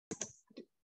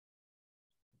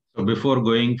Before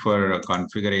going for a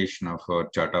configuration of a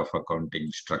chart of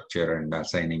accounting structure and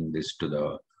assigning this to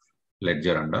the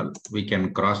ledger and all, we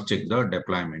can cross-check the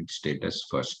deployment status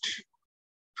first.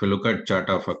 If you look at chart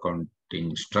of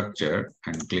accounting structure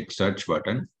and click search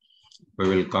button, we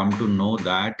will come to know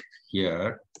that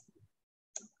here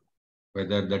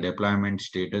whether the deployment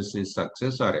status is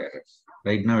success or error.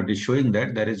 Right now it is showing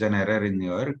that there is an error in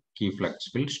your key flux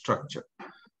field structure.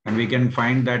 And we can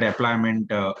find that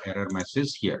deployment error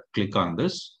message here. Click on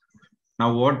this.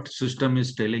 Now what system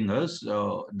is telling us,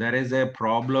 there is a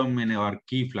problem in our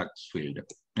key flux field.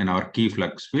 In our key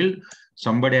flux field,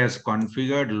 somebody has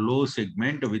configured low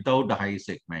segment without high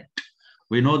segment.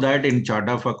 We know that in chart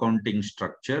of accounting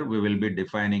structure, we will be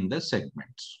defining the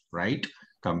segments, right?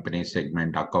 Company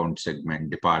segment, account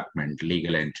segment, department,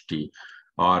 legal entity,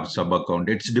 or sub-account.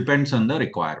 It depends on the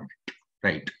requirement,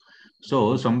 right?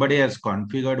 So somebody has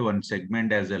configured one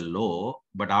segment as a low,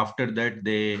 but after that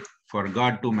they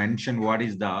forgot to mention what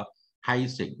is the high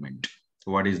segment.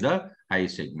 What is the high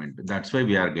segment? That's why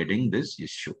we are getting this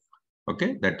issue.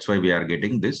 Okay, that's why we are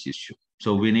getting this issue.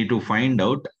 So we need to find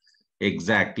out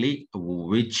exactly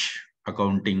which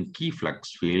accounting key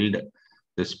flux field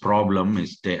this problem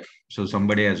is there. So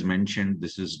somebody has mentioned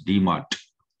this is DMART.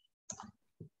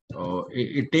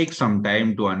 It takes some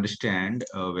time to understand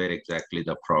where exactly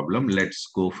the problem. Let's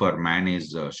go for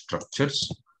manage structures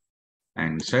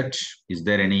and such. Is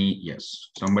there any? Yes,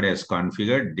 somebody has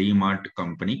configured DMART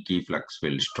company key flux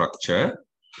field structure.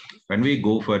 When we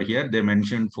go for here, they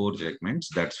mentioned 4 segments.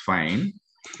 That's fine.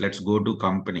 Let's go to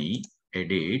company,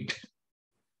 edit.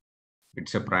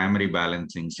 It's a primary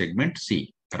balancing segment.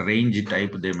 See, range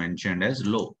type they mentioned as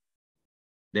low.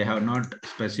 They have not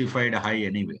specified high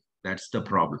anyway. That's the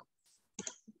problem.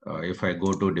 If I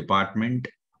go to department,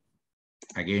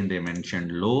 again, they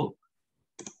mentioned low.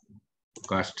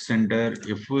 Cost center,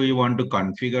 if we want to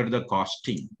configure the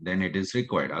costing, then it is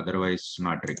required. Otherwise,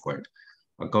 not required.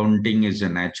 Accounting is a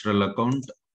natural account.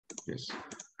 Yes.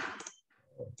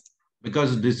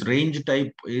 Because this range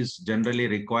type is generally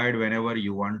required whenever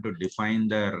you want to define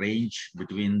the range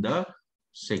between the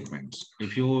segments.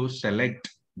 If you select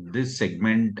this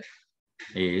segment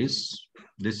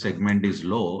is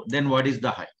low, then what is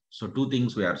the high? So 2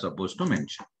 things we are supposed to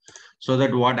mention. So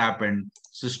that what happened,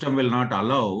 system will not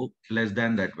allow less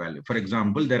than that value. For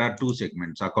example, there are 2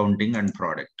 segments, accounting and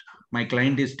product. My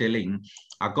client is telling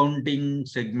accounting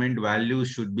segment value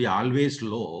should be always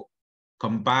low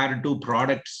compared to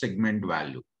product segment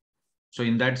value. So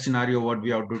in that scenario, what we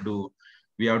have to do,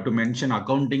 we have to mention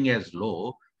accounting as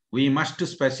low. We must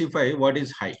specify what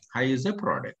is high. High is a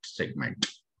product segment,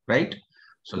 right?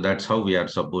 So that's how we are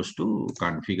supposed to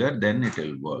configure, then it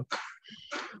will work.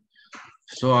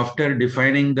 So after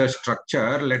defining the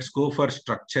structure, let's go for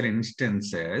structure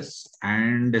instances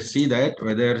and see that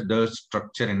whether the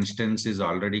structure instance is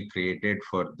already created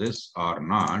for this or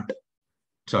not.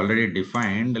 It's already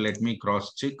defined. Let me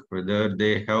cross check whether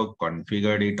they have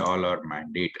configured it all or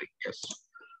mandatory. Yes,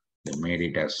 they made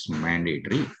it as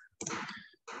mandatory.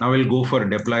 Now we'll go for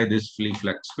deploy this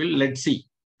flux field. Let's see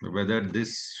whether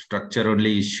this structure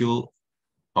only issue,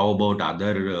 how about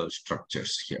other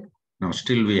structures here. Now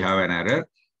still we have an error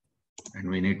and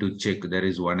we need to check. There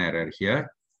is one error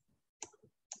here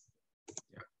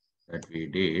that we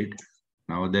did.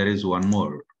 Now there is one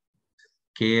more,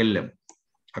 KLM,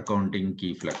 accounting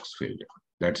key flux field.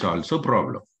 That's also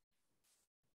problem,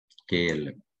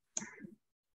 KLM.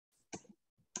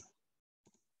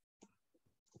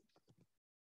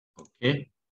 Okay,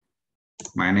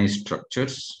 manage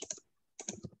structures.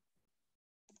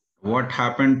 What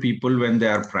happened, people, when they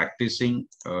are practicing,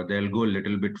 they'll go a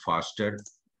little bit faster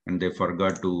and they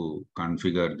forgot to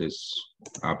configure this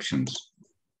options.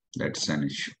 That's an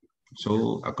issue.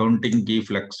 So accounting key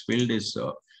flux field is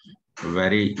a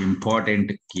very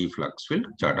important key flux field,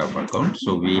 chart of account.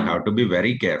 So we have to be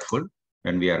very careful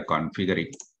when we are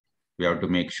configuring. We have to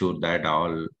make sure that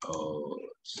all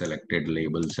selected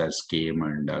labels as came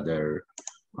and other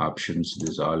options,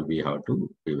 this all we have to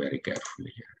be very careful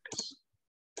here. It is.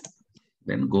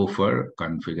 Then go for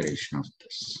configuration of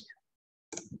this.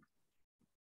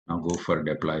 Now go for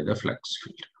deploy the flux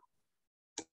field.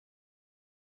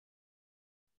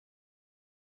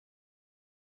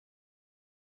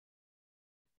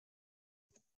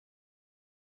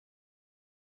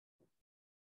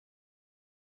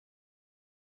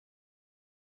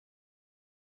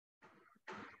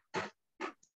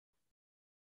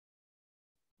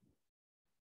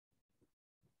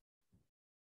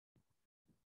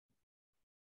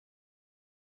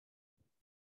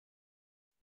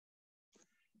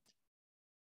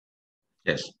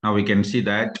 Yes, now we can see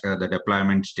that the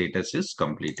deployment status is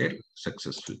completed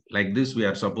successfully. Like this, we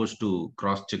are supposed to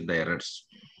cross-check the errors.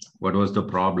 What was the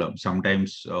problem?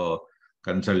 Sometimes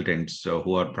consultants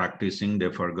who are practicing,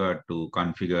 they forgot to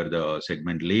configure the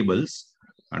segment labels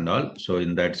and all. So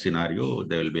in that scenario,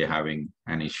 they will be having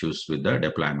an issues with the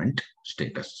deployment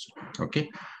status. Okay,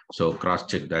 so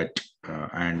cross-check that.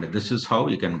 And this is how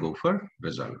you can go for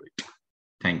resolve it.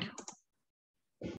 Thank you.